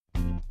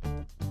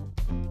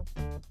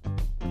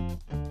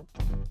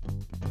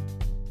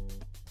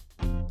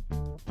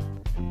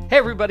Hey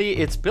everybody,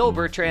 it's Bill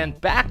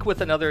Bertrand back with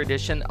another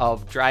edition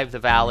of Drive the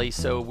Valley.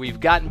 So we've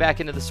gotten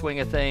back into the swing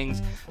of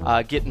things,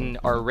 getting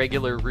our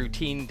regular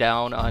routine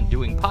down on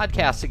doing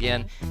podcasts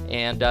again,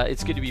 and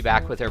it's good to be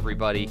back with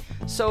everybody.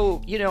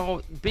 So,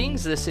 being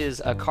this is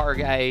a car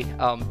guy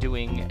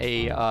doing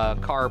a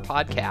car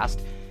podcast,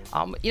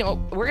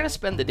 we're going to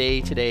spend the day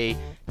today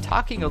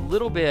talking a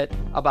little bit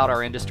about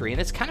our industry,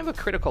 and it's kind of a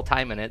critical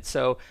time in it.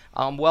 So,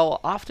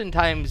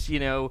 oftentimes,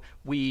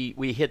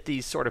 we hit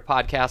these sort of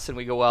podcasts and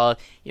we go, well,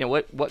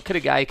 what could a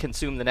guy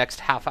consume the next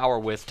half hour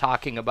with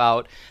talking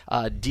about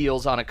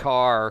deals on a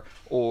car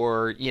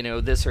or,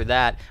 this or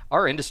that.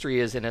 Our industry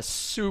is in a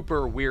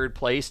super weird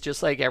place,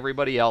 just like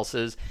everybody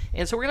else's.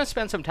 And so we're going to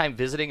spend some time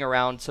visiting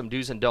around some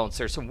do's and don'ts.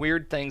 There's some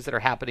weird things that are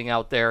happening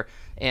out there,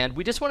 and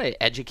we just want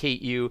to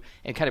educate you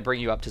and kind of bring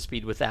you up to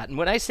speed with that. And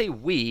when I say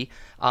we,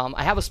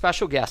 I have a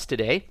special guest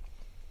today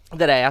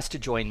that I asked to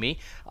join me,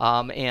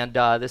 and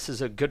this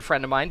is a good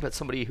friend of mine, but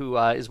somebody who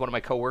is one of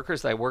my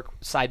coworkers that I work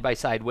side by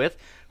side with,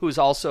 who's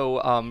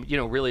also,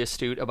 really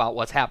astute about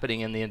what's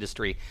happening in the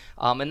industry.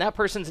 And that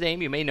person's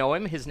name, you may know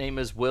him. His name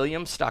is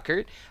William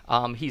Stuckert.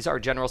 He's our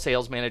general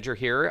sales manager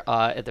here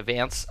at the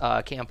Vance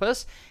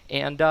campus,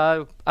 and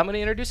I'm going to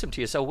introduce him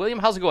to you. So, William,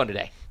 how's it going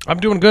today? I'm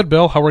doing good,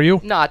 Bill. How are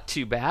you? Not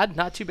too bad,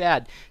 not too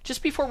bad.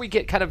 Just before we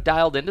get kind of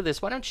dialed into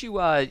this, why don't you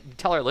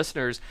tell our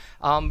listeners,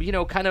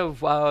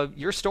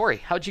 your story.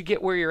 How'd you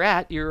get where you're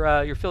at?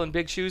 You're filling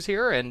big shoes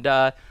here,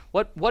 and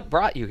what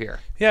brought you here?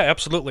 Yeah,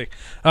 absolutely.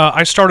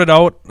 I started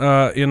out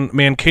in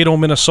Mankato,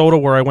 Minnesota,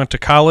 where I went to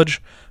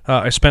college.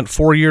 I spent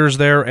 4 years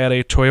there at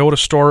a Toyota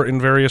store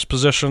in various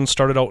positions.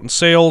 Started out in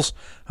sales,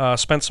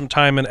 spent some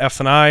time in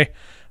F&I,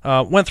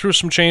 went through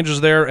some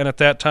changes there, and at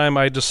that time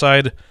I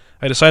decided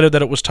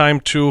that it was time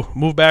to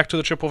move back to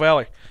the Chippewa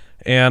Valley.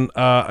 And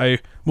I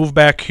moved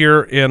back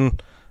here in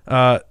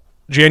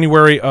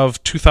January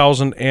of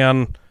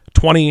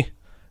 2020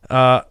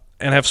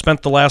 and have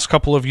spent the last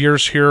couple of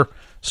years here,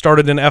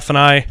 started in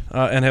F&I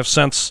and have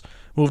since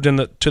moved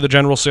to the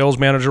general sales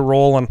manager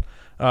role and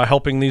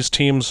helping these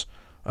teams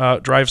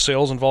drive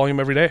sales and volume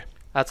every day.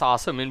 That's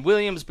awesome. And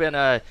William's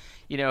been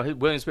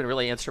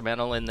really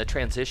instrumental in the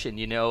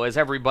transition, as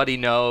everybody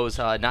knows,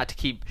 not to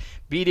keep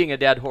beating a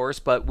dead horse,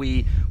 but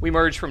we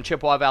merged from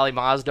Chippewa Valley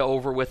Mazda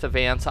over with the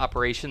Vance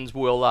operations.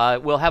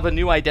 We'll have a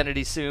new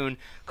identity soon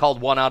called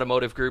One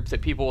Automotive Group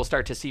that people will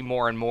start to see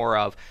more and more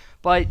of.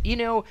 But,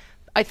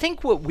 I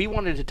think what we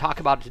wanted to talk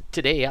about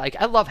today,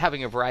 I love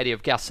having a variety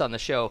of guests on the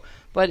show,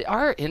 but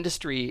our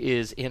industry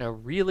is in a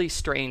really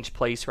strange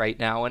place right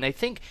now, and I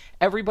think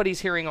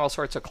everybody's hearing all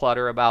sorts of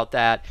clutter about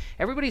that.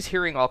 Everybody's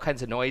hearing all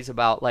kinds of noise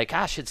about,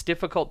 gosh, it's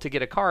difficult to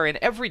get a car, and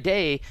every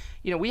day,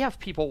 we have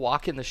people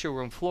walk in the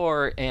showroom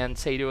floor and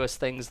say to us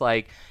things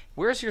like,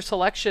 where's your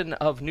selection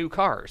of new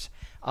cars?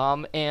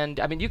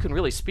 You can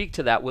really speak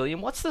to that,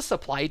 William. What's the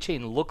supply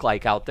chain look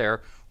like out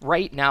there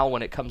right now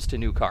when it comes to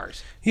new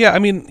cars? Yeah,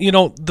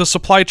 the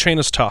supply chain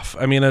is tough.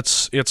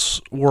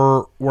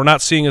 We're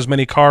not seeing as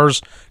many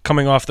cars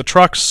coming off the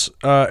trucks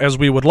as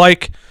we would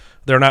like.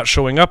 They're not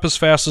showing up as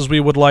fast as we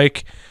would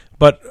like.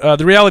 But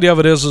the reality of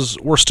it is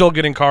we're still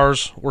getting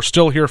cars. We're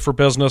still here for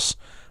business.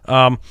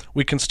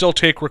 We can still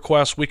take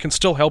requests. We can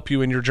still help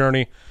you in your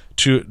journey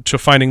to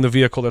finding the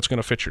vehicle that's going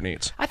to fit your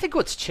needs. I think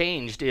what's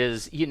changed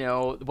is,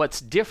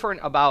 what's different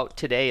about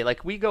today.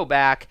 We go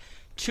back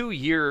 2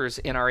 years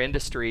in our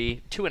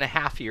industry,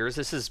 2.5 years.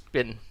 This has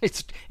been,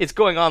 it's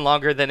going on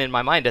longer than in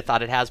my mind I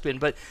thought it has been.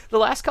 But the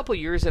last couple of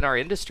years in our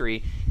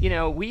industry,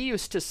 we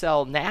used to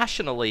sell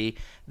nationally.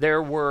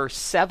 There were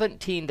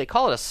 17, they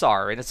call it a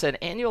SAR, and it's an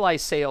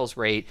annualized sales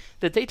rate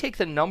that they take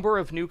the number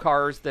of new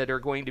cars that are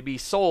going to be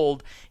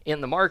sold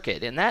in the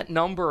market. And that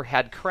number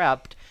had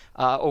crept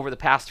over the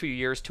past few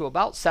years to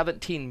about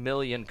 17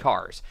 million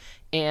cars.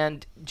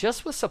 And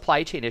just with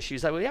supply chain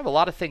issues, we have a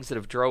lot of things that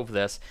have drove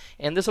this,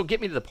 and this will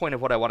get me to the point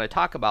of what I want to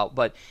talk about.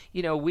 But,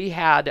 we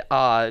had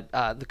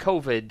the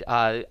COVID,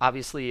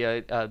 obviously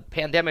a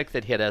pandemic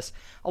that hit us.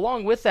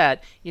 Along with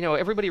that,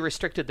 everybody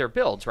restricted their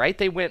builds, right?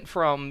 They went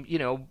from,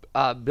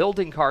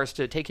 building cars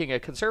to taking a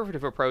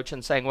conservative approach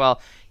and saying, well,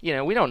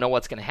 we don't know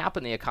what's going to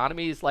happen. The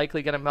economy is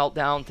likely going to melt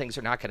down. Things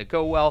are not going to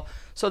go well.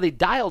 So they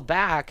dialed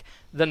back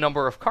the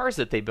number of cars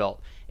that they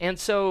built. And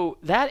so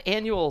that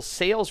annual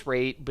sales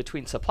rate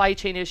between supply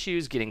chain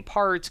issues, getting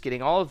parts,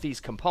 getting all of these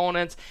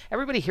components,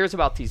 everybody hears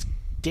about these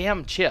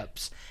damn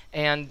chips.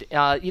 And,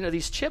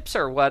 these chips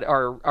are what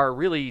are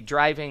really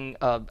driving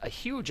a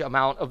huge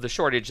amount of the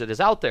shortage that is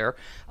out there,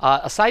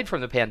 aside from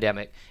the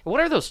pandemic.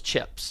 What are those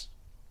chips?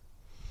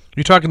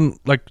 You're talking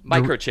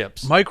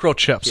microchips.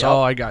 Microchips. Yep.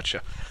 Oh, I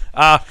gotcha.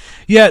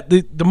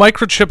 The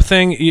microchip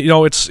thing,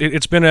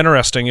 it's been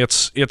interesting.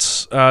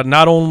 It's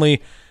not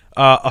only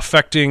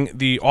affecting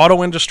the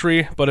auto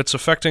industry, but it's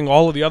affecting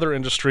all of the other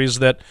industries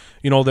that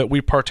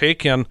we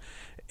partake in,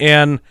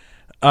 and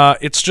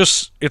it's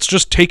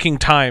just taking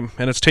time,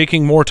 and it's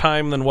taking more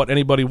time than what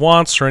anybody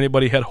wants or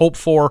anybody had hoped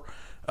for.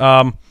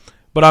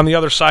 But on the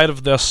other side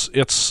of this,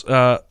 it's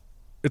going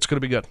to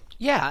be good.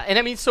 Yeah,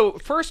 and so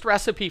first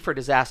recipe for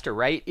disaster,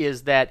 right,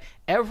 is that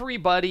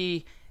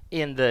everybody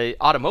in the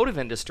automotive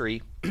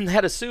industry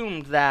had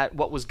assumed that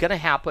what was going to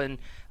happen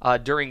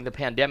during the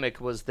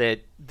pandemic was that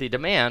the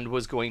demand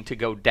was going to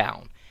go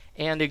down.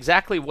 And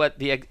exactly what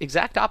the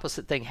exact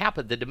opposite thing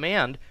happened. The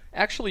demand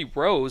actually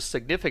rose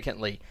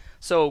significantly.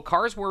 So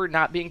cars were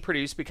not being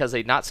produced because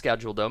they'd not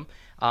scheduled them.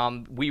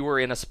 We were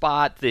in a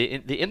spot, the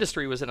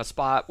industry was in a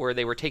spot where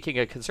they were taking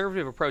a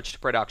conservative approach to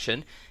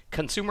production.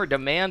 Consumer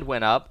demand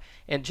went up.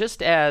 And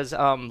just as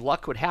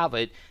luck would have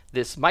it,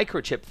 this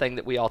microchip thing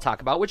that we all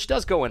talk about, which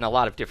does go in a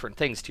lot of different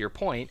things to your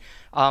point,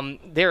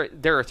 there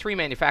are 3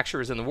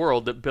 manufacturers in the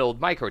world that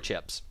build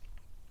microchips.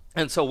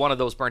 And so one of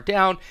those burnt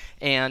down,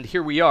 and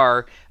here we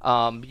are,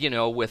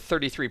 with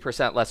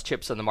 33% less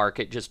chips in the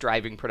market, just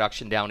driving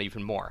production down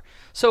even more.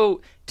 So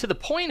to the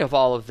point of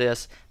all of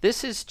this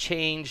has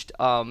changed,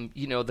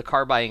 the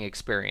car buying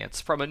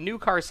experience from a new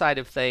car side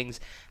of things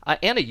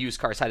and a used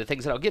car side of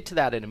things, and I'll get to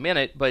that in a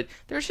minute. But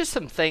there's just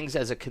some things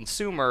as a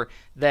consumer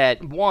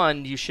that,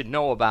 one, you should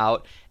know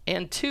about,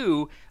 and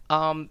two,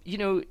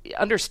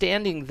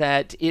 understanding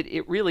that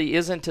it really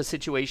isn't a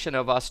situation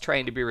of us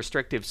trying to be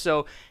restrictive.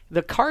 So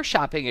the car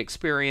shopping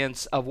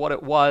experience of what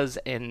it was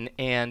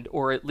and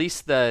or at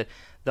least the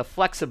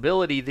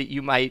flexibility that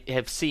you might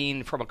have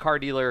seen from a car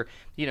dealer,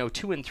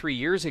 2 and 3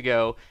 years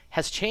ago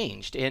has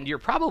changed. And you're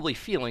probably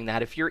feeling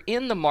that. If you're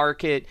in the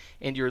market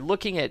and you're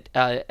looking at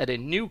a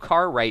new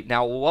car right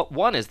now,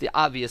 one is the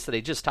obvious that I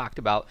just talked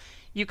about.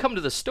 You come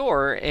to the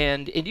store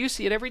and you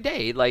see it every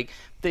day. Like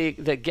the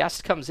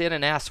guest comes in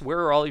and asks, where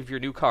are all of your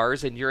new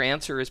cars? And your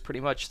answer is pretty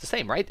much the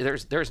same, right?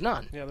 There's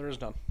none. Yeah, there is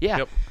none. Yeah.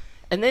 Yep.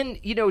 And then,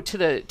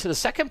 to the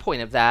second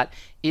point of that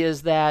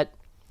is that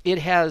it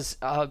has,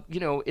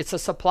 it's a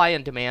supply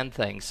and demand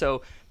thing.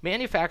 So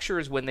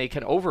manufacturers, when they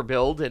can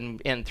overbuild,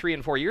 and 3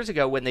 and 4 years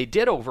ago, when they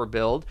did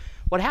overbuild,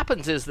 what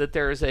happens is that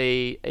there's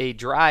a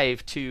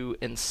drive to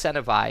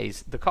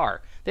incentivize the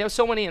car. They have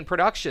so many in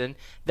production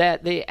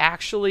that they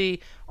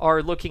actually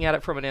are looking at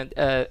it from a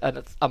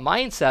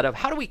mindset of,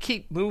 how do we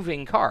keep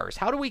moving cars?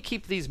 How do we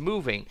keep these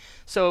moving?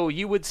 So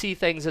you would see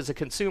things as a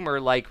consumer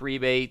like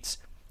rebates,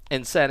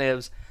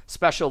 incentives,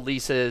 special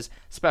leases,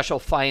 special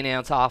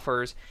finance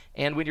offers.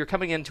 And when you're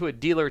coming into a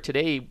dealer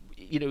today,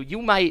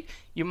 you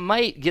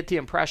might get the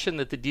impression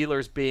that the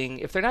dealer's being,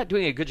 if they're not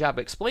doing a good job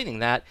explaining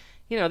that,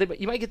 you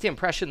might get the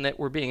impression that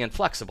we're being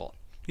inflexible.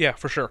 Yeah,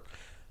 for sure.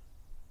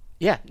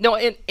 Yeah, no,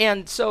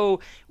 and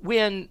so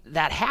when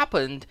that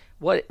happened,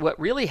 what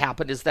really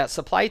happened is that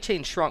supply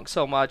chain shrunk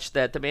so much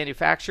that the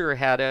manufacturer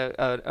had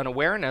an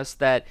awareness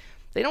that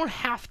they don't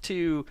have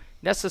to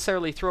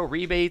necessarily throw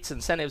rebates,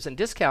 incentives, and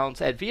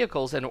discounts at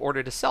vehicles in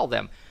order to sell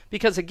them.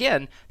 Because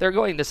again, they're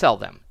going to sell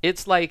them.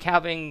 It's like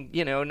having,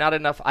 not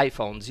enough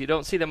iPhones. You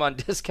don't see them on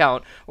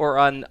discount or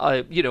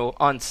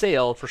on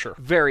sale for sure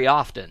very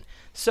often.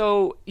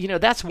 So,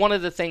 that's one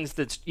of the things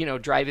that's,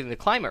 driving the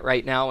climate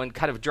right now and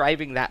kind of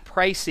driving that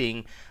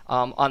pricing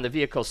on the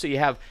vehicle. So you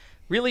have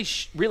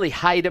really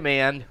high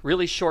demand,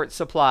 really short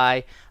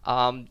supply,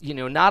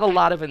 not a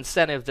lot of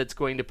incentive that's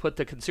going to put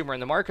the consumer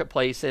in the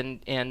marketplace. And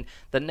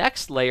the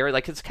next layer,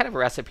 like it's kind of a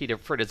recipe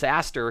for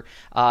disaster,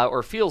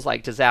 or feels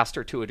like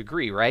disaster to a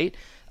degree, right?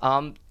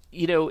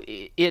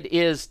 It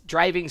is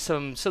driving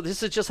so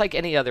this is just like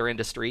any other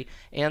industry.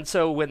 And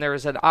so when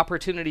there's an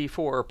opportunity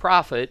for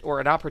profit or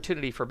an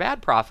opportunity for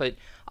bad profit,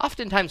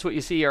 oftentimes what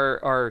you see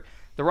are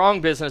the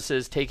wrong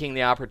businesses taking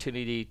the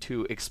opportunity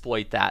to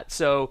exploit that.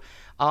 So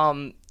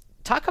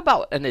talk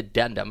about an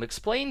addendum.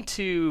 Explain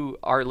to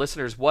our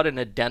listeners what an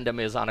addendum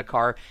is on a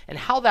car and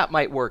how that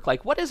might work.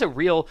 Like, what is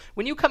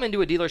when you come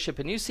into a dealership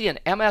and you see an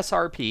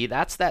MSRP,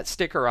 that's that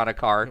sticker on a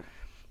car,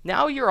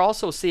 now you're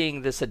also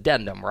seeing this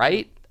addendum,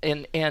 right?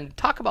 And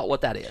talk about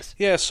what that is.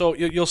 Yeah, so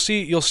you'll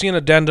see an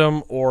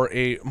addendum or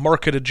a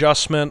market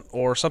adjustment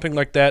or something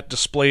like that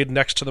displayed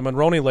next to the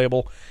Monroney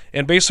label.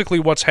 And basically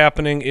what's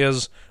happening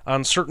is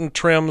on certain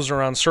trims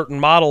or on certain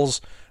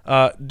models,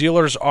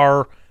 dealers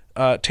are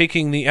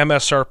taking the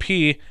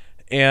MSRP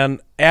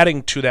and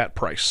adding to that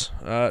price.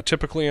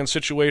 Typically in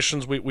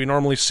situations we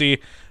normally see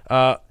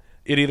it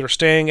either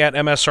staying at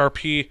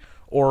MSRP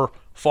or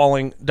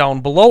falling down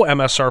below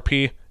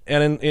MSRP.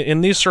 And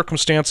in these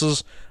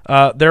circumstances,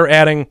 they're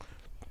adding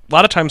a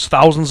lot of times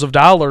thousands of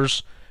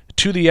dollars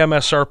to the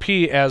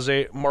MSRP as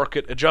a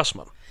market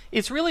adjustment.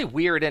 It's really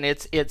weird, and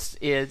it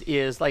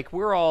is like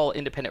we're all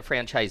independent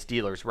franchise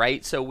dealers,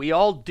 right? So we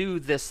all do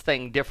this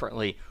thing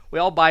differently. We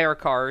all buy our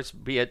cars,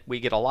 be it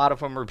we get a lot of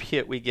them or be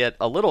it we get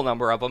a little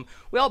number of them.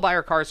 We all buy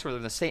our cars for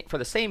the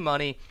same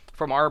money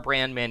from our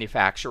brand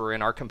manufacturer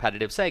in our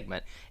competitive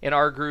segment. In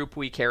our group,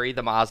 we carry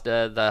the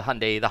Mazda, the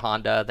Hyundai, the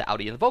Honda, the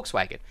Audi, and the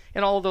Volkswagen.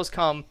 And all of those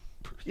come,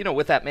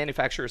 with that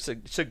manufacturer's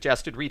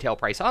suggested retail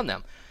price on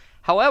them.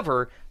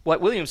 However, what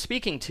William's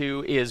speaking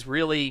to is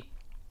really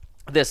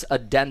this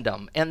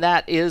addendum, and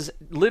that is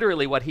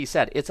literally what he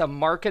said. It's a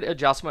market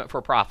adjustment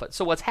for profit.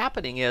 So what's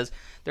happening is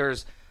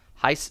there's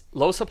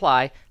low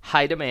supply,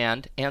 high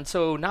demand, and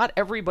so not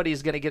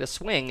everybody's going to get a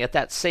swing at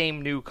that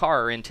same new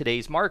car in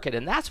today's market,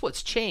 and that's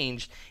what's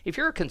changed. If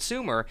you're a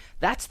consumer,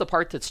 that's the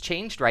part that's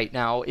changed right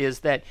now, is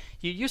that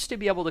you used to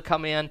be able to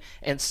come in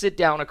and sit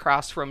down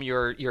across from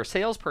your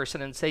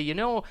salesperson and say,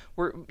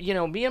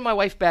 me and my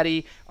wife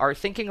Betty are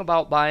thinking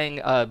about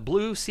buying a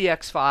blue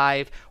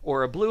CX-5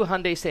 or a blue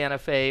Hyundai Santa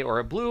Fe or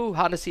a blue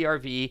Honda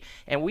CR-V,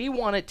 and we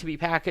want it to be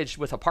packaged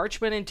with a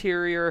parchment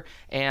interior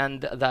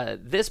and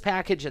this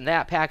package and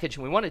that package,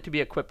 and we want it to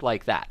be equipped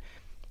like that.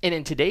 And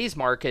in today's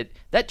market,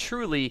 that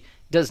truly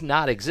does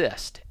not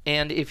exist.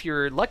 And if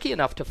you're lucky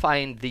enough to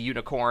find the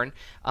unicorn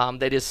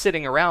that is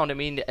sitting around, I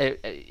mean,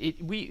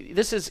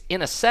 this is,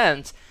 in a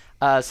sense,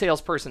 a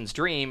salesperson's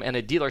dream and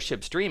a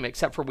dealership's dream,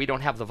 except for we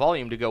don't have the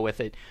volume to go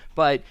with it.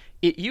 But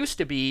it used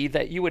to be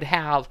that you would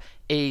have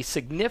a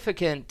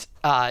significant,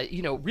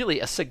 really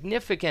a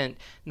significant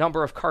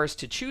number of cars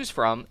to choose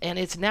from, and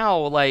it's now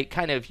like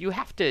kind of you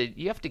have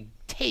to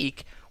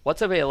take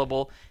what's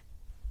available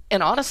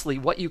and honestly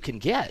what you can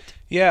get.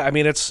 Yeah, I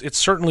mean, it's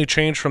certainly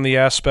changed from the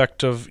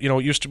aspect of,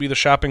 it used to be the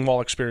shopping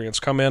mall experience.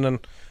 Come in and,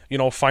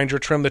 find your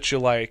trim that you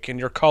like and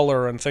your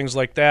color and things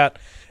like that.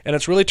 And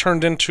it's really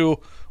turned into,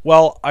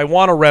 well, I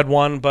want a red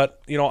one,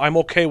 but, I'm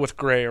okay with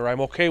gray or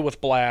I'm okay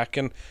with black.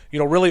 And,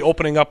 really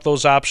opening up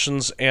those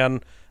options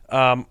and,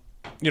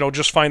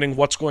 just finding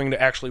what's going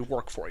to actually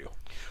work for you.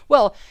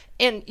 Well,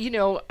 and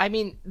I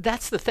mean,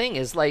 that's the thing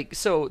is like,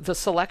 so the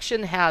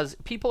selection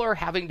people are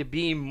having to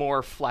be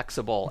more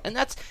flexible, and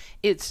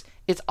it's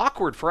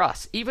awkward for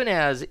us, even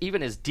as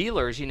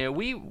dealers.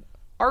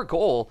 Our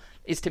goal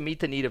is to meet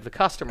the need of the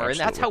customer.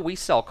 Absolutely. And that's how we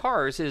sell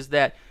cars, is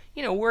that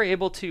we're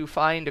able to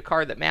find a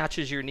car that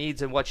matches your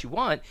needs and what you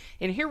want.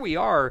 And here we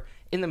are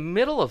in the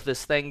middle of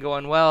this thing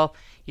going, well,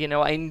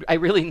 I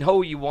really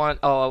know you want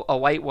a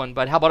white one,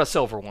 but how about a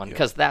silver one?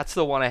 Because that's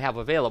the one I have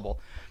available.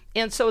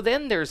 And so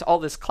then there's all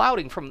this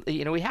clouding from,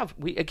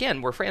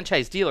 we're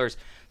franchise dealers.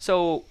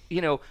 So,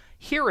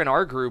 here in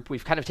our group,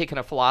 we've kind of taken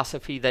a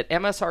philosophy that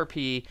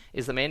MSRP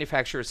is the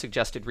manufacturer's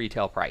suggested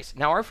retail price.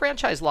 Now, our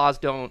franchise laws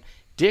don't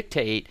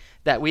dictate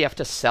that we have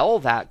to sell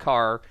that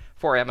car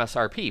for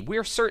MSRP.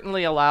 We're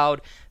certainly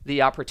allowed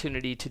the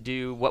opportunity to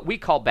do what we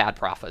call bad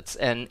profits.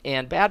 And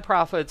bad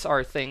profits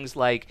are things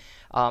like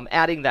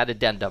adding that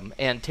addendum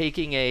and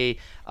taking a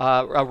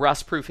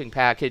rust proofing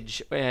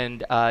package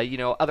and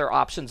other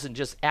options and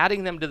just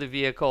adding them to the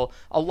vehicle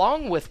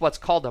along with what's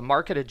called a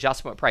market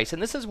adjustment price.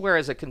 And this is where,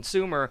 as a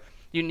consumer,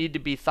 you need to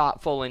be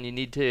thoughtful and you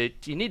need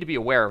to be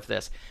aware of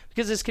this,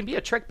 because this can be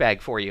a trick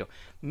bag for you.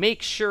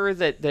 Make sure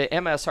that the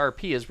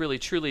MSRP is really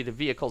truly the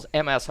vehicle's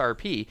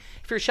MSRP.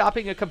 If you're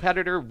shopping a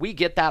competitor, we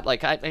get that.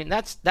 Like, I mean,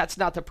 that's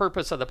not the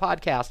purpose of the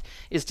podcast,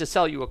 is to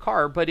sell you a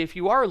car. But if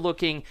you are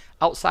looking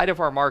outside of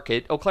our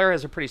market, Eau Claire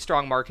has a pretty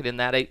strong market in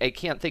that. I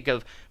can't think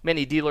of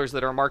many dealers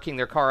that are marking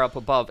their car up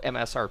above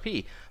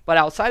MSRP. But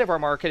outside of our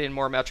market, in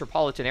more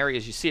metropolitan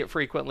areas, you see it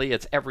frequently.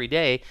 It's every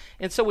day.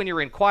 And so when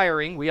you're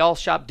inquiring, we all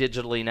shop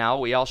digitally now.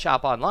 We all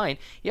shop online.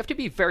 You have to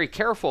be very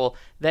careful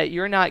that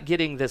you're not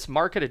getting this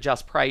market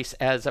adjust price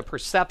as a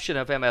perception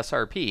of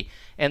MSRP.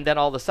 And then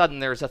all of a sudden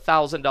there's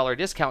 $1,000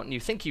 discount and you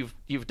think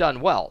you've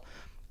done well,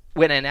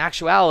 when in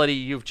actuality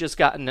you've just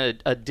gotten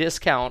a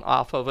discount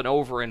off of an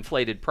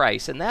overinflated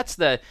price. And that's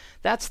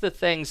the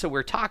thing. So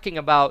we're talking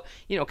about,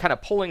 kind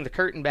of pulling the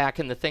curtain back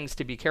and the things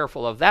to be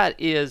careful of. That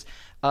is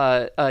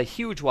a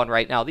huge one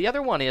right now. The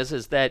other one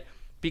is that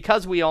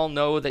because we all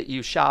know that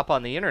you shop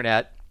on the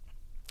internet,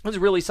 is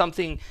really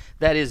something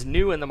that is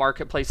new in the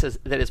marketplace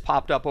that has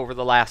popped up over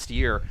the last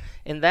year.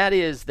 And that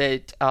is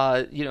that,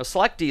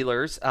 select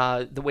dealers,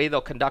 the way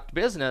they'll conduct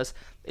business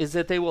is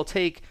that they will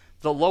take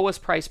the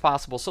lowest price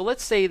possible. So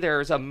let's say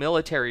there's a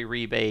military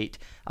rebate.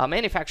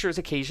 Manufacturers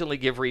occasionally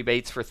give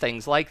rebates for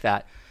things like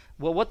that.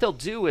 Well, what they'll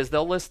do is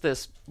they'll list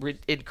this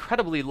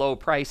incredibly low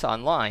price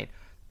online.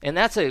 And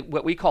that's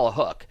what we call a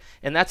hook.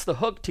 And that's the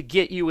hook to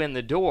get you in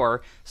the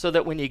door, so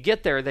that when you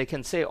get there, they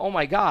can say, oh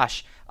my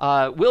gosh,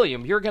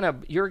 William, you're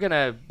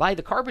gonna buy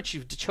the car, but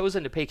you've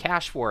chosen to pay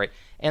cash for it.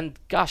 And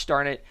gosh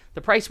darn it,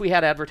 the price we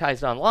had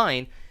advertised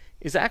online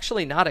is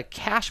actually not a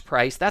cash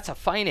price. That's a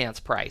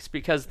finance price,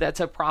 because that's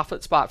a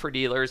profit spot for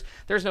dealers.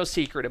 There's no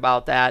secret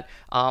about that.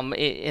 And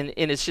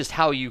it's just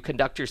how you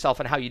conduct yourself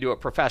and how you do it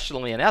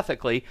professionally and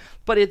ethically.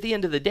 But at the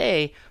end of the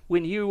day,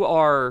 when you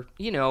are,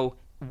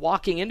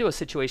 walking into a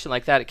situation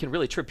like that, it can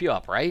really trip you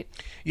up, right?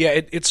 Yeah,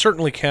 it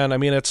certainly can. I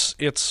mean,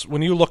 it's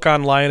when you look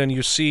online and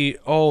you see,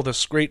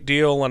 this great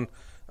deal and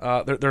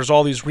there's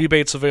all these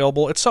rebates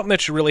available, it's something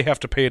that you really have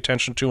to pay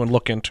attention to and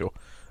look into.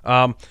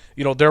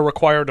 They're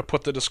required to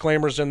put the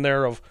disclaimers in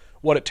there of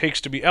what it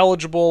takes to be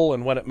eligible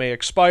and when it may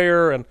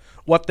expire and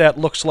what that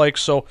looks like.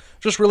 So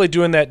just really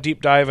doing that deep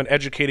dive and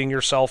educating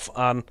yourself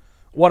on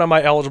what am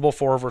I eligible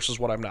for versus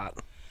what I'm not.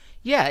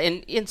 Yeah,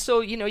 and so,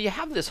 you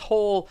have this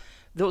whole...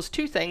 Those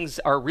two things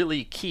are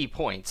really key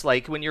points.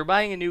 Like when you're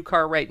buying a new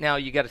car right now,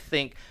 you got to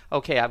think,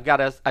 okay, I've got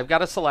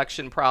a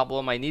selection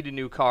problem. I need a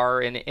new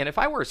car. And if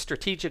I were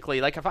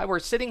strategically, like if I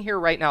were sitting here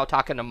right now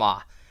talking to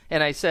Ma,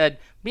 and I said,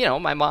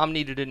 my mom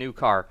needed a new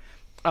car,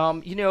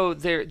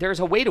 there's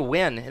a way to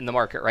win in the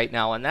market right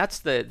now, and that's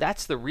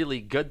the really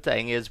good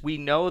thing is we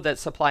know that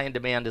supply and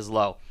demand is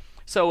low.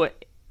 So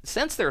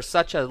since there's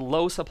such a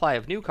low supply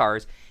of new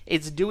cars,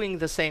 it's doing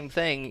the same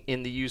thing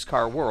in the used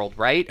car world,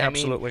 right?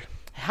 Absolutely.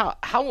 I mean,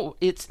 how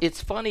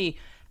it's funny.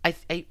 I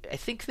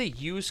think the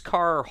used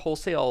car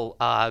wholesale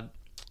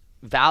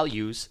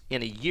values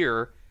in a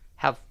year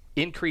have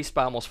increased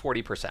by almost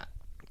 40%.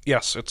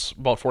 Yes, it's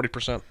about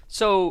 40%.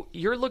 So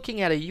you're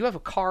looking at you have a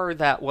car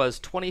that was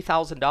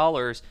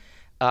 $20,000,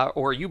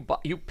 or you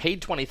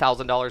paid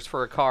 $20,000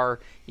 for a car,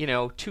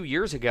 2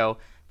 years ago.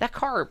 That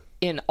car,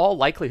 in all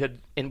likelihood,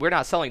 and we're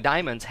not selling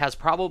diamonds, has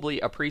probably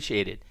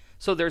appreciated.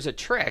 So there's a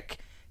trick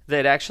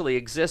that actually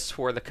exists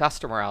for the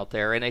customer out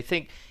there, and I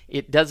think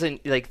it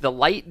doesn't, like, the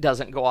light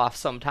doesn't go off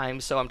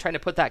sometimes. So I'm trying to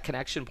put that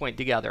connection point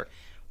together.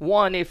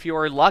 One, if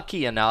you're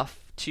lucky enough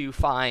to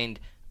find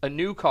a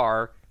new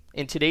car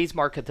in today's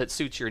market that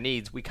suits your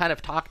needs, we kind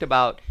of talked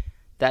about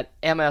that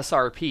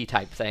MSRP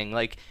type thing.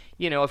 Like,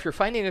 if you're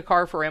finding a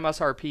car for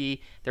MSRP,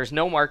 there's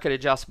no market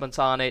adjustments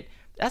on it,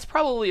 that's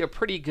probably a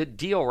pretty good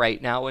deal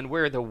right now. And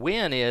where the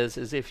win is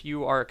if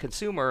you are a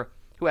consumer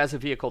who has a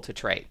vehicle to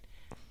trade.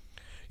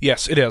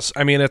 Yes, it is.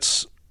 I mean,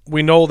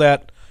 we know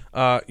that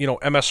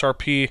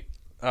MSRP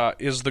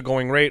is the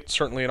going rate.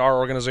 Certainly in our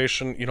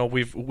organization,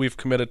 we've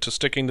committed to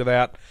sticking to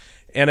that.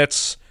 And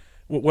it's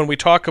when we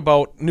talk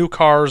about new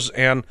cars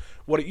and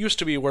what it used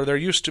to be, where there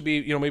used to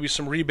be, maybe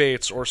some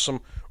rebates or some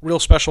real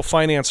special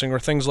financing or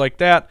things like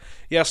that.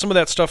 Yeah, some of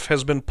that stuff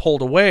has been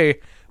pulled away,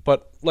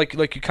 but like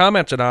you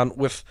commented on,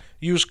 with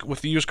the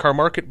used car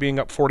market being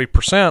up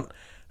 40%,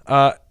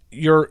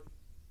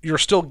 you're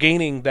still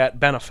gaining that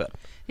benefit.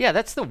 Yeah,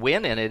 that's the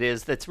win in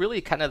it. That's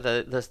really kind of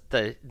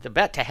the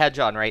bet to hedge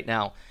on right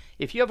now.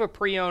 If you have a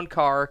pre-owned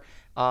car,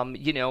 and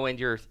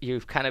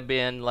you've kind of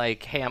been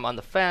like, hey, I'm on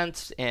the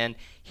fence, and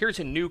here's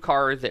a new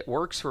car that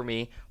works for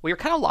me. Well, you're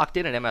kind of locked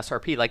in at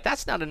MSRP. Like,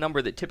 that's not a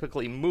number that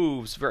typically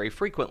moves very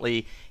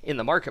frequently in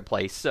the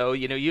marketplace. So,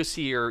 you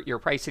see your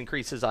price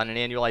increases on an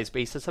annualized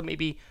basis of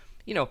maybe,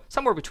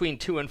 somewhere between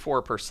 2 and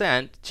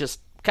 4%,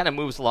 just kind of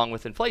moves along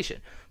with inflation.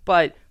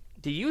 But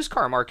the used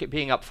car market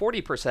being up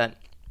 40%,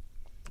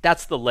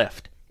 that's the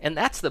lift. And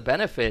that's the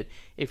benefit.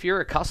 If you're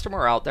a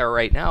customer out there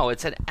right now,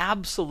 it's an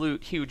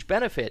absolute huge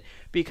benefit,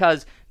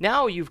 because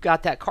now you've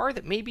got that car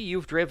that maybe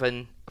you've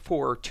driven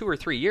for 2 or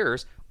 3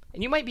 years,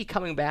 and you might be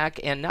coming back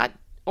and not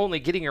only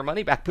getting your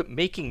money back, but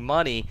making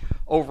money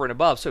over and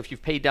above. So if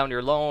you've paid down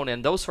your loan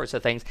and those sorts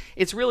of things,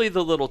 it's really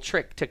the little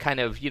trick to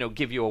kind of,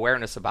 give you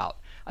awareness about.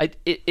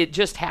 It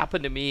just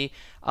happened to me.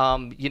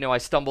 I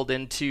stumbled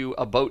into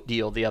a boat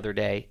deal the other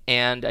day,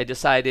 and I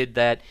decided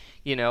that,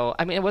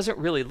 I wasn't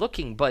really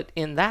looking, but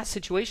in that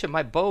situation,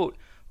 my boat,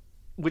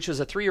 which was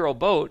a 3-year-old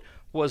boat,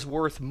 was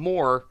worth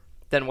more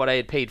than what I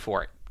had paid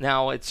for it.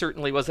 Now, it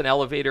certainly was an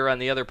elevator on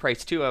the other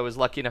price too. I was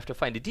lucky enough to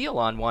find a deal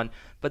on one,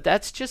 but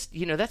that's just,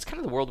 that's kind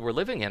of the world we're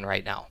living in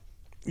right now.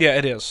 Yeah,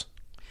 it is.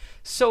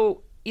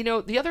 So,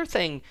 the other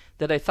thing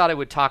that I thought I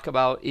would talk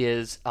about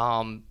is,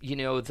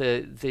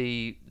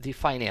 the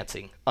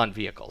financing on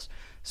vehicles.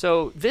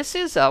 So this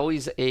is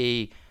always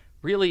a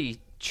really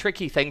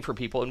tricky thing for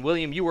people. And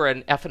William, you were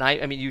an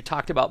F&I. I mean, you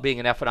talked about being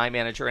an F&I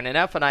manager, and an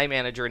F&I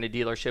manager in a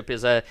dealership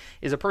is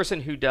a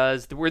person who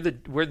does. We're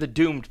the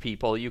doomed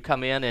people. You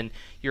come in and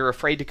you're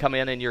afraid to come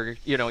in, and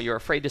you're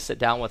afraid to sit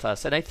down with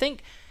us. And I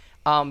think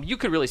you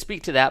could really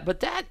speak to that. But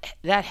that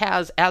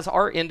has, as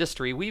our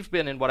industry, we've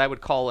been in what I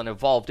would call an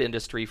evolved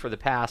industry for the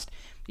past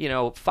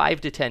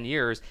 5 to 10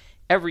 years.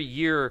 Every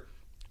year,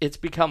 it's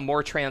become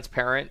more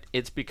transparent.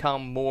 It's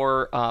become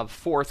more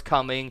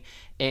forthcoming,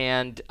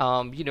 and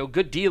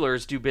good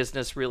dealers do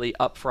business really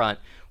upfront.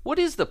 What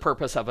is the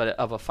purpose of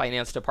a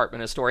finance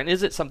department in a store, and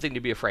is it something to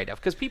be afraid of?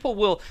 Because people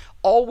will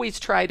always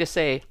try to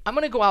say, "I'm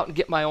going to go out and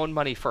get my own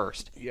money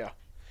first." Yeah.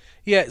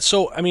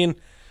 So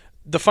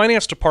the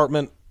finance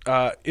department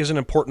is an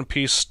important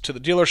piece to the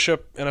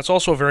dealership, and it's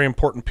also a very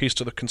important piece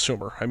to the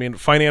consumer.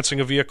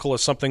 Financing a vehicle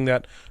is something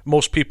that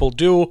most people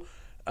do.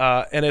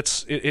 And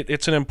it's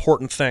an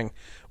important thing.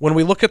 When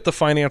we look at the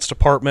finance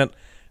department,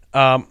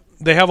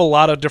 they have a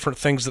lot of different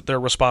things that they're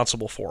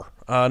responsible for.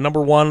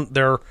 Number one,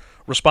 they're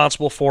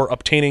responsible for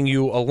obtaining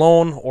you a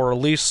loan or a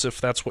lease if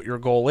that's what your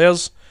goal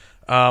is.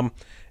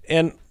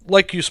 And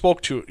like you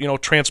spoke to,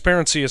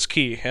 transparency is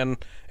key. And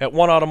at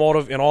One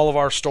Automotive, in all of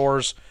our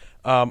stores,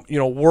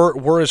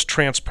 we're as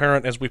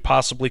transparent as we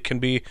possibly can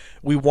be.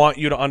 We want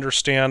you to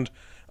understand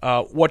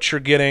what you're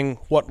getting,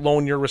 what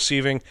loan you're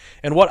receiving,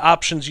 and what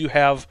options you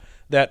have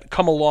that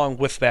come along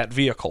with that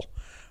vehicle.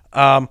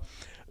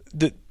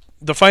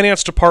 The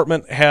finance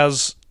department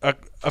has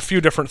a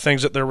few different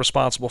things that they're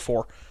responsible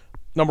for.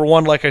 Number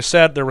one, like I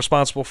said, they're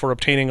responsible for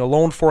obtaining a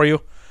loan for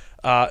you.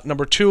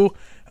 Number two,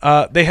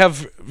 they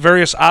have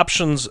various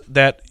options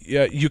that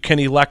you can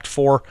elect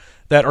for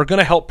that are going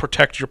to help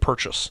protect your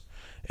purchase.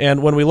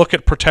 And when we look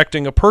at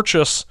protecting a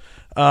purchase,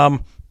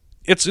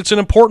 it's an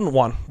important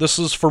one. This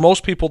is, for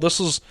most people, this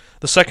is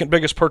the second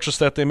biggest purchase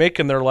that they make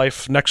in their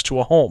life next to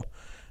a home.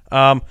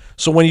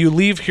 So when you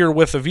leave here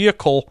with a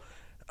vehicle,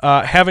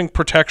 having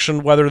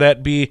protection, whether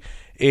that be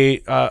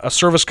a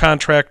service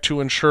contract to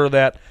ensure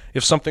that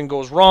if something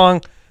goes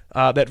wrong,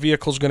 that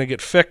vehicle is going to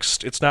get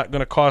fixed. It's not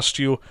going to cost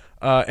you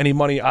any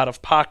money out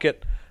of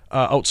pocket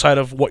outside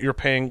of what you're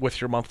paying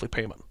with your monthly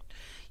payment.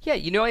 Yeah,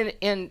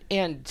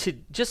 and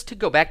to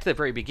go back to the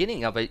very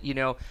beginning of it,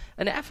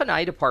 an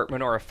F&I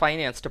department or a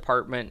finance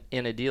department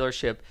in a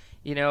dealership,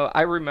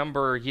 I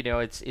remember,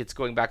 it's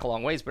going back a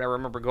long ways, but I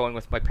remember going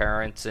with my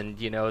parents, and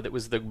that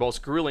was the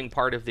most grueling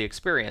part of the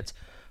experience.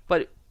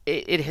 But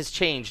it has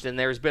changed, and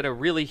there's been a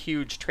really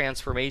huge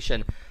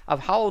transformation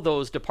of how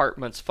those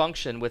departments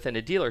function within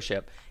a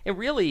dealership. And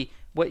really,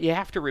 what you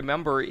have to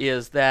remember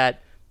is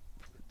that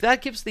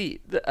gives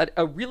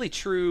a really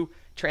true,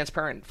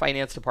 transparent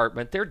finance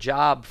department, their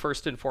job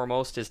first and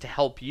foremost is to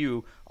help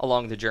you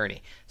along the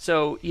journey.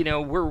 So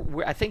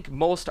I think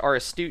most are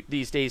astute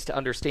these days to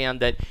understand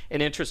that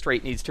an interest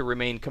rate needs to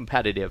remain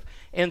competitive.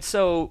 And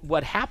so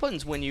what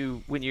happens when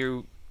you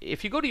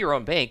if you go to your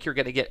own bank, you're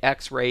going to get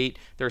X rate.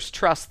 There's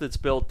trust that's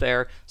built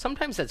there.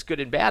 Sometimes that's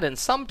good and bad, and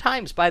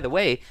sometimes, by the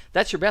way,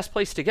 that's your best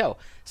place to go.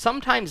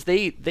 Sometimes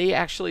they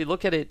actually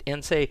look at it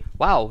and say,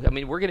 wow,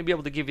 we're going to be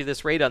able to give you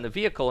this rate on the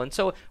vehicle. And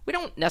so we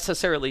don't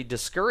necessarily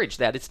discourage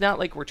that. It's not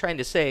like we're trying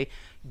to say,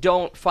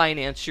 don't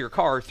finance your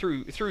car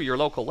through your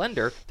local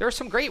lender. There are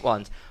some great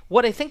ones.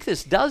 What I think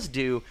this does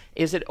do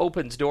is it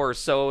opens doors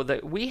so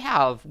that we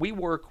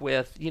work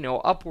with,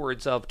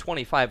 upwards of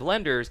 25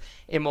 lenders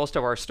in most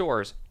of our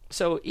stores.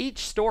 So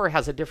each store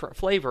has a different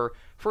flavor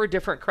for a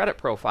different credit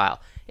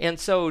profile. And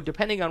so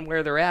depending on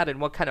where they're at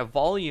and what kind of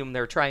volume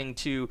they're trying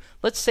to,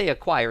 let's say,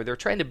 acquire, they're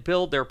trying to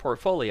build their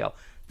portfolio,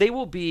 they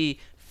will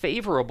be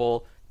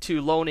favorable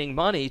to loaning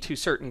money to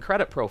certain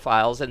credit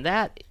profiles, and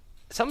that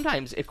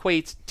sometimes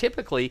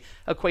typically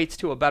equates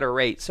to a better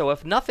rate. So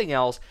if nothing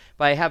else,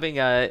 by having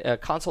a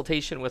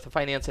consultation with the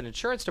finance and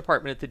insurance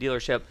department at the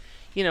dealership,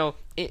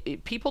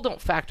 people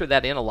don't factor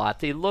that in a lot.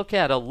 They look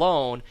at a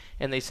loan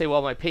and they say,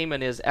 well, my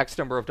payment is X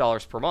number of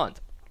dollars per month.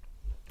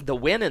 The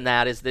win in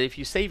that is that if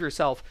you save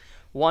yourself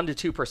 1%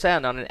 to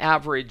 2% on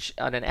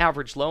an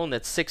average loan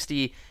that's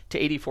 60 to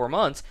 84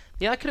 months,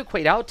 that could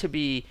equate out to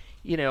be,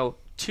 $2,000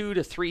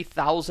 to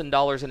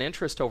 $3,000 in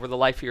interest over the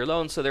life of your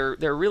loan. So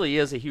there really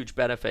is a huge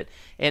benefit.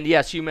 And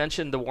yes, you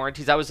mentioned the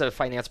warranties. I was a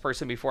finance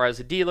person before I was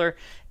a dealer,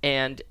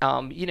 and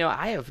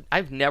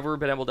I've never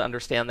been able to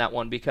understand that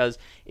one, because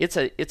it's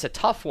a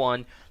tough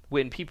one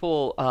when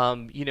people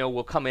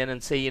will come in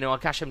and say,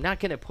 gosh, I'm not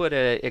going to put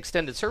an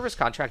extended service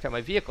contract on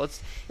my vehicle.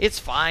 It's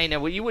fine.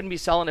 You wouldn't be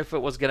selling if it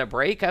was going to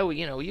break.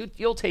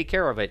 You'll take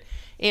care of it.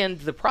 And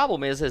the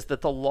problem is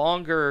that the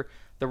longer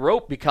the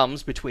rope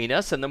becomes between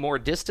us, and the more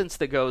distance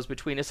that goes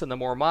between us and the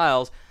more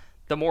miles,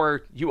 the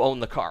more you own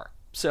the car.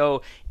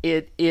 So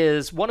it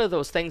is one of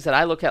those things that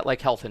I look at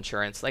like health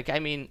insurance.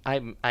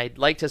 I'd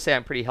like to say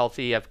I'm pretty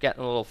healthy. I've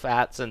gotten a little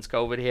fat since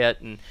COVID hit,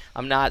 and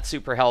I'm not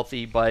super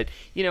healthy. But,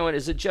 and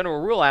as a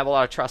general rule, I have a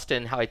lot of trust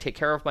in how I take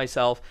care of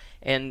myself.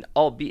 And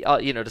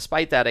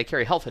despite that, I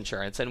carry health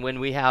insurance. And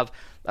when we have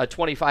a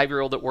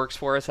 25-year-old that works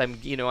for us, I'm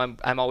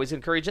always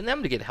encouraging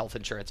them to get health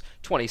insurance.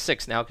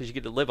 26 now, because you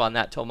get to live on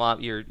that till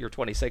you're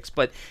 26.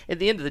 But at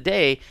the end of the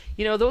day,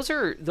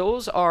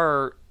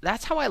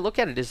 that's how I look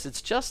at it.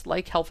 It's just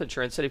like health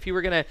insurance. That if you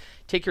were going to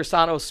take your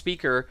Sonos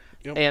speaker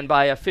and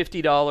buy a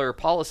 $50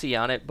 policy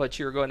on it, but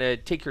you're going to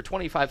take your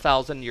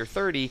 $25,000, your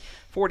 $30,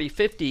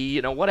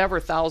 $40, $50, whatever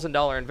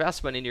 $1,000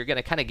 investment, and you're going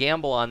to kind of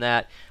gamble on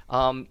that,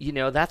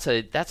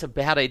 that's a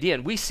bad idea.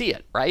 And we see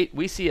it, right?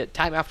 We see it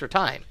time after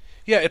time.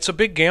 Yeah, it's a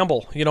big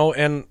gamble,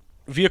 and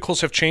vehicles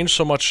have changed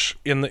so much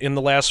in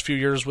the last few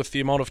years with the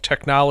amount of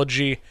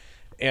technology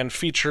and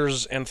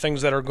features and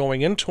things that are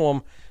going into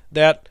them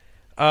that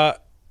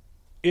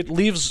it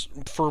leaves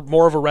for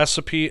more of a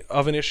recipe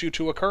of an issue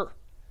to occur.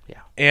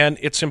 Yeah. And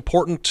it's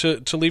important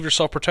to leave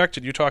yourself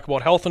protected. You talk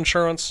about health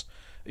insurance.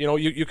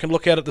 You can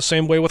look at it the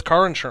same way with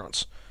car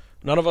insurance.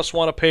 None of us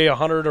want to pay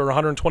 $100 or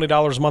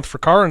 $120 a month for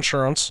car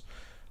insurance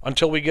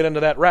until we get into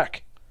that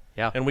wreck.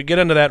 Yeah. And we get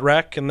into that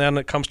wreck, and then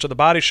it comes to the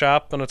body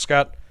shop, and it's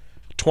got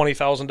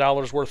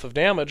 $20,000 worth of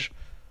damage.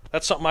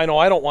 That's something I know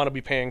I don't want to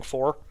be paying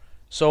for.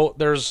 So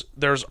there's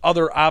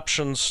other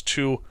options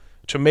to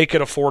make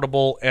it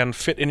affordable and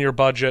fit in your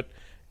budget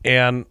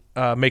and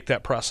make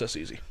that process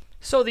easy.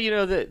 So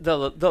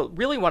the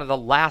really one of the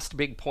last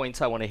big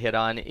points I want to hit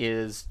on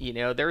is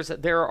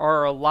there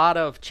are a lot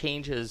of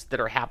changes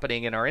that are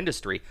happening in our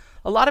industry.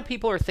 A lot of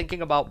people are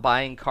thinking about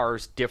buying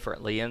cars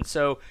differently, and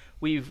so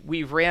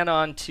we've ran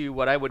on to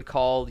what I would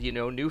call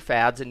new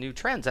fads and new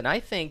trends, and I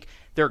think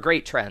they're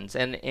great trends,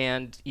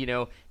 and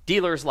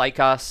dealers like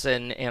us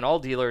and all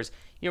dealers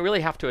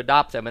really have to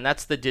adopt them, and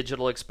that's the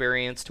digital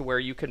experience, to where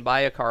you can buy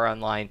a car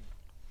online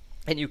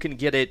and you can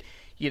get it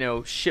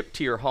shipped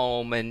to your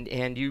home,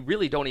 and you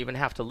really don't even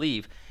have to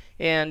leave.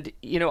 And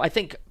I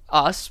think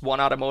us, One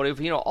Automotive,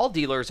 all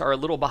dealers are a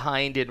little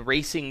behind in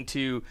racing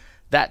to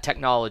that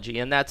technology,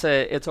 and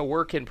it's a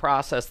work in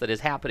process that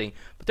is happening.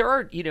 But there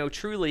are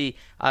truly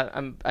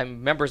I'm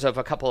members of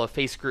a couple of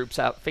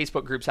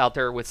Facebook groups out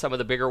there with some of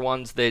the bigger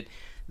ones that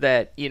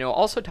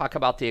also talk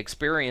about the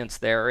experience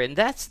there, and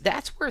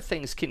that's where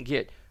things can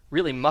get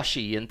really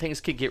mushy and things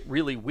can get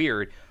really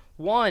weird.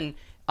 One,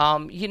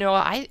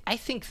 I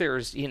think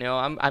there's,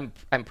 I'm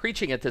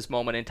preaching at this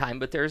moment in time,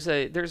 but there's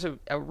a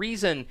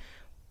reason,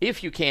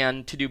 if you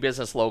can, to do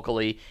business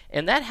locally.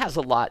 And that has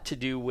a lot to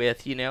do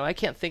with, I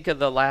can't think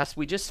of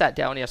we just sat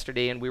down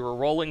yesterday and we were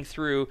rolling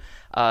through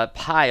a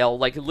pile,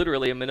 like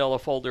literally a manila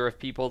folder of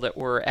people that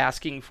were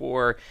asking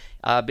for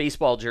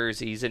baseball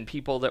jerseys and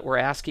people that were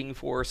asking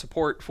for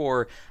support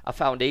for a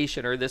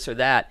foundation or this or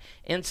that.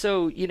 And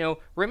so,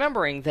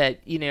 remembering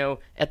that,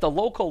 at the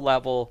local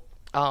level,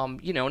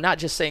 not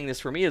just saying this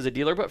for me as a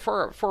dealer, but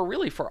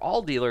for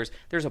all dealers,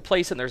 there's a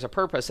place and there's a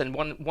purpose. And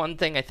one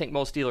thing I think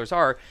most dealers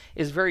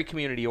is very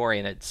community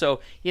oriented. So,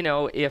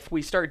 if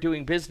we start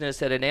doing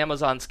business at an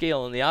Amazon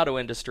scale in the auto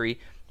industry,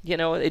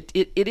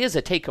 it is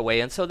a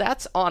takeaway. And so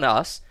that's on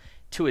us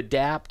to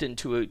adapt and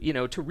to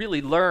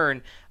really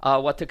learn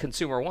what the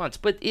consumer wants.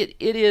 But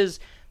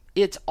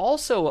it's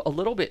also a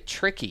little bit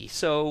tricky.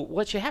 So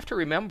what you have to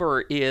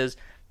remember is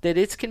that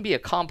it can be a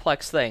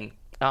complex thing.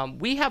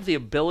 We have the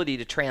ability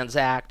to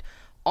transact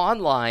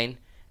online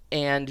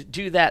and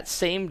do that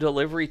same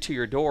delivery to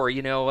your door.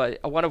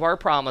 One of our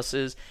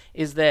promises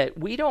is that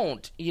we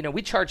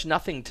charge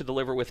nothing to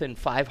deliver within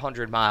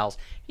 500 miles.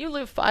 You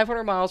live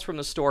 500 miles from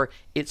the store,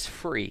 it's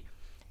free.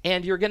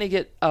 And you're going to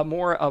get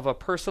more of a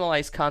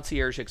personalized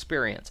concierge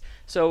experience.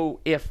 So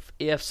if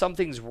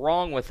something's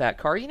wrong with that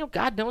car,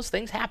 God knows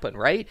things happen,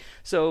 right?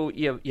 So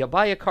you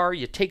buy a car,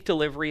 you take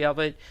delivery of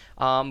it.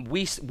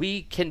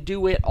 We can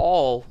do it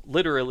all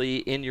literally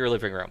in your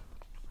living room.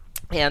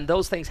 And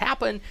those things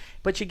happen,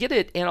 but you get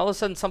it, and all of a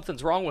sudden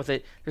something's wrong with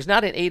it. There's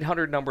not an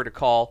 800 number to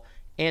call,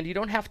 and you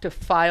don't have to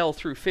file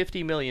through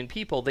 50 million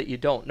people that you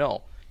don't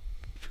know.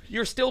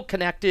 You're still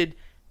connected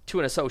to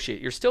an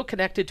associate. You're still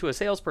connected to a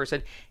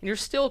salesperson, and you're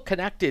still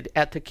connected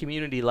at the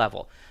community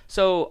level.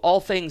 So all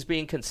things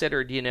being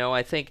considered,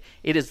 I think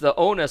it is the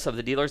onus of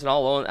the dealers, and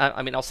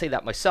I'll say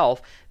that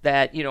myself,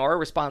 that, our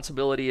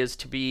responsibility is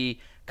to be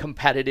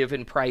competitive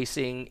in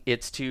pricing.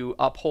 It's to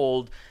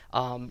uphold,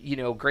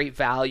 great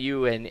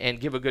value and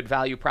give a good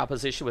value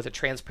proposition with a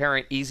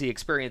transparent, easy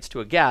experience to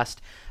a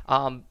guest.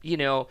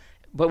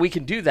 But we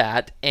can do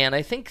that, and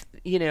I think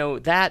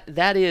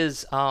that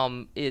is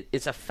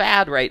it's a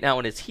fad right now,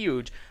 and it's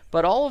huge.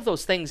 But all of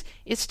those things,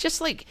 it's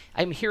just like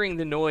I'm hearing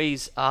the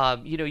noise.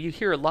 You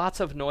hear lots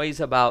of noise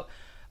about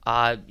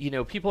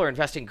people are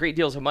investing great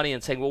deals of money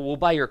and saying, "Well, we'll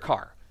buy your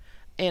car,"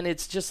 and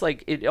it's just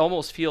like it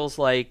almost feels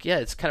like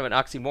it's kind of an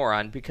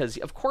oxymoron, because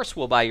of course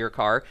we'll buy your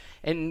car,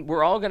 and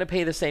we're all going to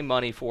pay the same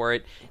money for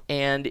it,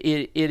 and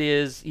it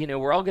is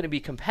we're all going to be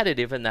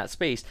competitive in that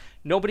space.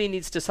 Nobody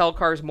needs to sell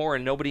cars more,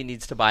 and nobody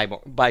needs to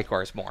buy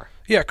cars more.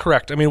 Yeah,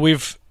 correct. I mean,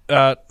 we've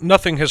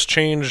nothing has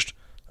changed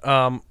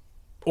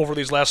over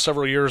these last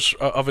several years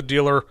of a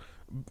dealer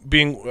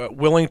being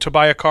willing to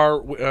buy a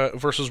car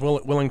versus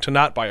willing to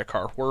not buy a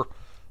car.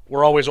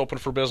 We're always open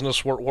for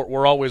business.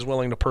 We're always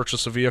willing to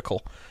purchase a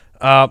vehicle.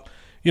 And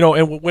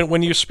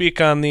when you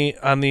speak on the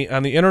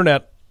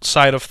internet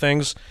side of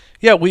things,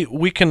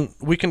 we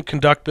can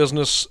conduct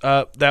business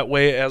that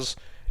way as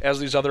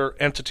these other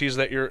entities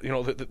that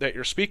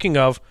you're speaking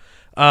of.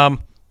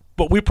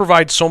 But we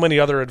provide so many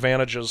other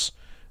advantages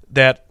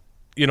that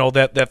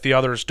the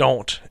others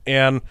don't,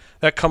 and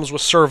that comes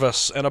with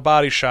service and a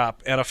body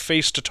shop and a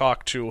face to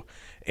talk to.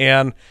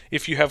 And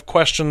if you have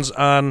questions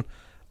on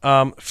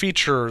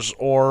features,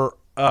 or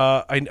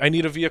I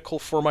need a vehicle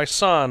for my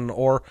son,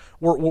 or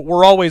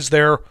we're always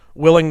there,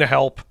 willing to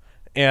help,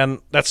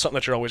 and that's something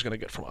that you're always going to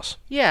get from us.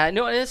 Yeah,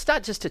 no, and it's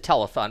not just a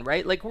telethon,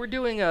 right? Like we're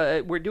doing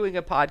a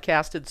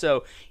podcast, and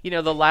so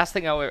the last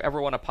thing I would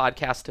ever want a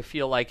podcast to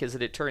feel like is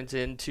that it turns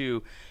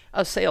into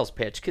a sales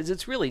pitch, because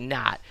it's really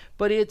not.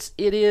 But it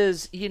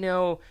is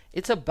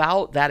it's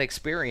about that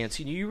experience.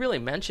 You really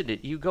mentioned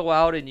it. You go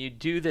out and you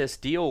do this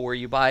deal where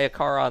you buy a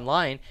car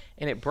online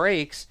and it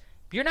breaks.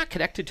 You're not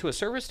connected to a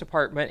service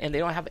department, and they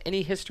don't have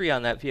any history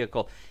on that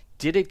vehicle.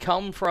 Did it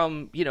come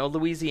from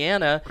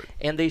Louisiana,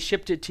 and they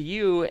shipped it to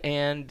you,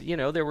 and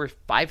there were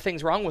 5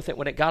 things wrong with it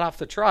when it got off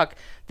the truck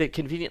that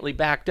conveniently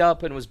backed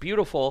up and was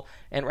beautiful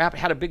and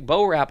had a big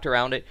bow wrapped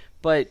around it,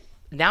 but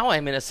now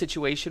I'm in a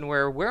situation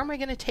where am I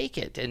going to take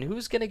it, and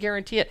who's going to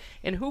guarantee it,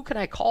 and who can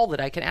I call that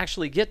I can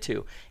actually get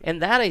to?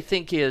 And that, I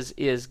think,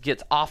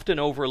 gets often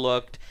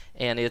overlooked,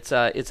 and it's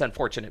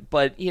unfortunate.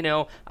 But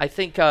I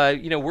think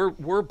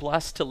we're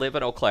blessed to live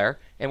in Eau Claire,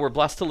 and we're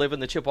blessed to live in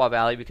the Chippewa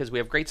Valley, because we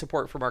have great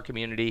support from our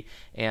community.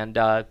 And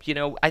I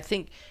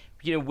think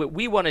what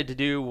we wanted to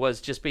do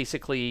was just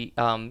basically,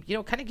 kind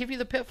of give you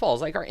the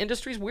pitfalls. Like, our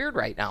industry's weird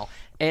right now,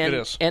 and it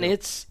is. And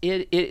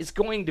it's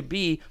going to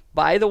be,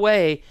 by the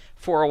way,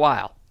 for a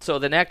while. So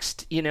the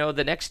next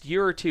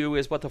year or two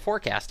is what the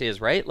forecast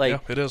is, right? Like,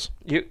 yeah, it is.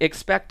 You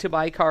expect to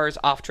buy cars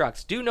off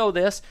trucks. Do know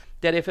this,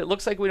 that if it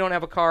looks like we don't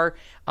have a car,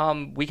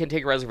 we can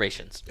take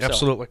reservations.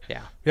 Absolutely. So,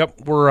 yeah. Yep.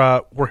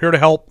 We're here to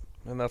help,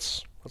 and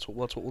that's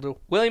what we'll do.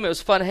 William, it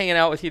was fun hanging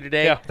out with you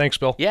today. Yeah. Thanks,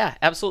 Bill. Yeah,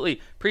 absolutely.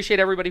 Appreciate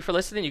everybody for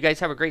listening. You guys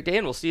have a great day,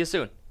 and we'll see you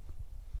soon.